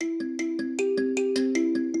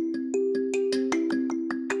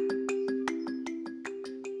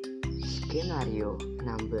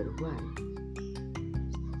Number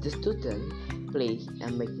 1. The student play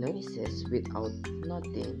and make noises without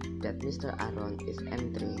noting that Mr. Aaron is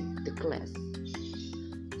entering the class.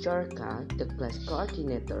 Chorka, the class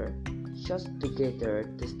coordinator, shows to gather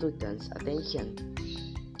the students' attention.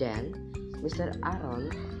 Then, Mr. Aaron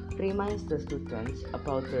reminds the students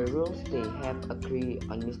about the rules they have agreed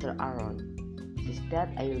on. Mr. Aaron sees that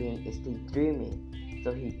Aileen is still dreaming,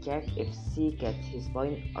 so he checks if she gets his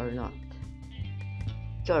point or not.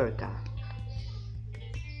 Chorka: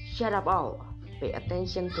 shut up all! Pay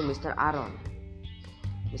attention to Mr. Aaron.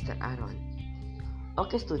 Mr. Aaron: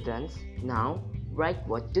 okay students, now write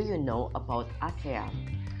what do you know about ASEAN.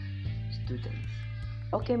 Students: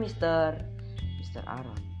 okay Mr.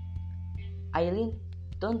 Aaron: Aileen,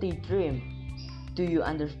 don't they dream? Do you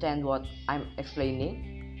understand what I'm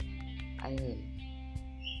explaining? Aileen: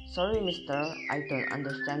 sorry mister, I don't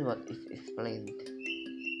understand what is explained.